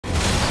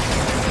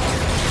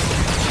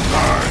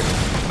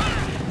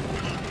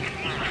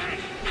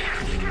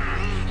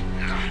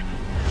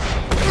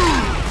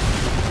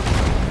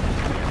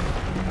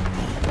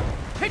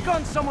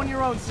someone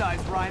your own size,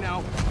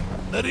 Rhino.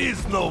 There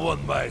is no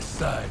one my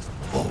size,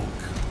 Hulk.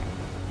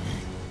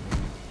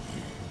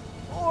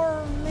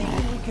 Or maybe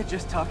we could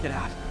just talk it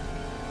out.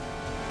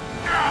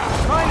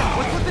 Rhino,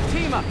 what's with the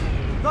team up?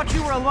 Thought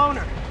you were a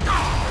loner.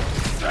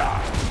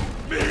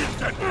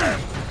 Meat and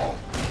eggs, Hulk.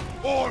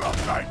 All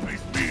of life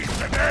is meat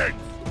and eggs.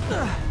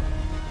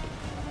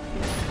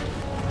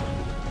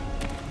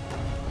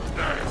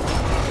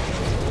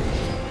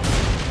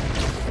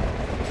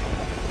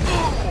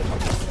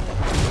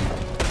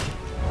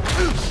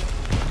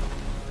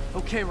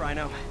 Okay,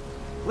 Rhino.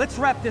 Let's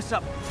wrap this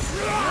up.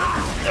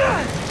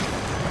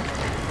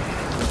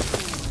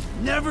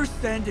 Never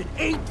send an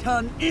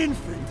 8-ton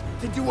infant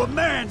to do a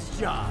man's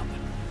job.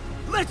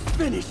 Let's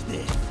finish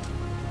this.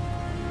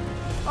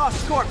 Oh,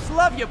 Scorps,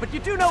 love you, but you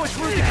do know it's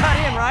rude to cut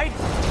in, right?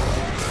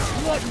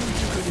 What were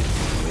you gonna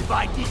do if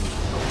I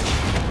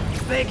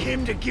didn't? Beg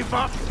him to give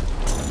up?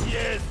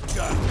 Yes,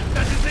 Gus.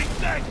 That is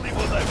exactly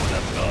what I would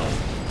have done.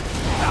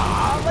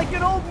 Ah, like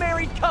an old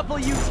married couple,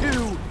 you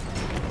two.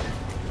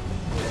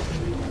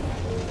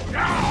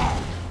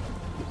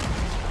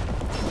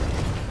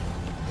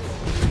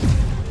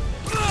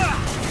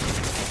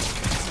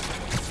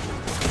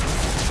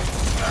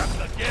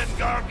 Again,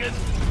 Gargan.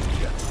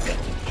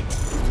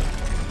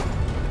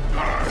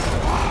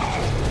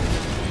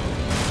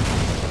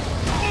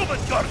 Move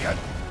it, Gargan.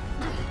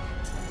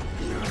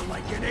 You're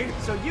like an ape.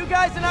 So you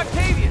guys in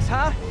Octavius,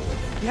 huh?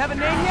 You have a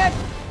name yet?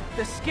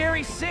 The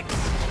Scary Six?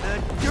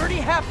 The Dirty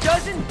Half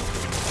Dozen?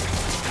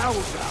 How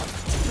about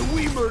the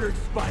we murdered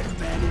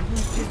Spider-Man and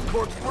used his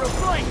corpse for a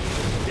blanket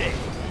instead?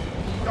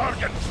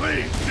 Gargan,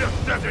 please,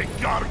 just as a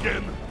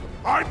Gargan.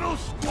 I will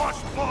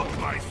squash both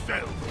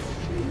myself.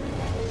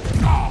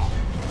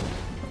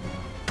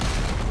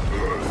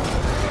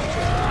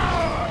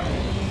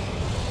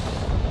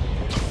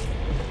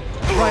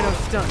 Rhino's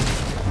stunned.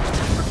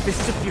 For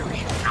Fists of Fury.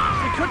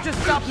 We could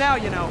just stop now,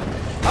 you know.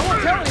 I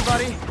won't tell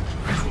anybody.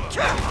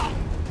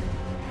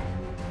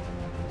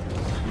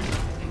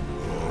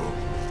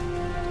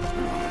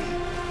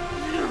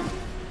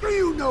 Do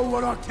you know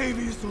what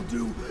Octavius will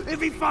do if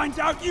he finds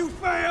out you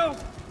failed?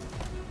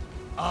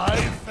 I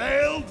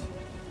failed?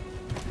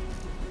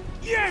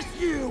 Yes,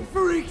 you,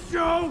 freak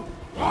show!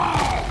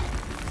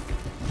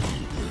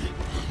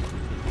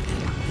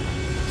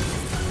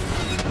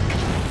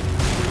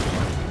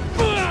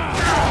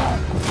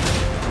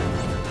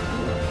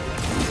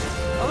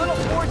 A little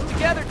forged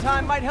together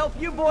time might help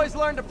you boys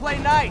learn to play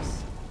nice.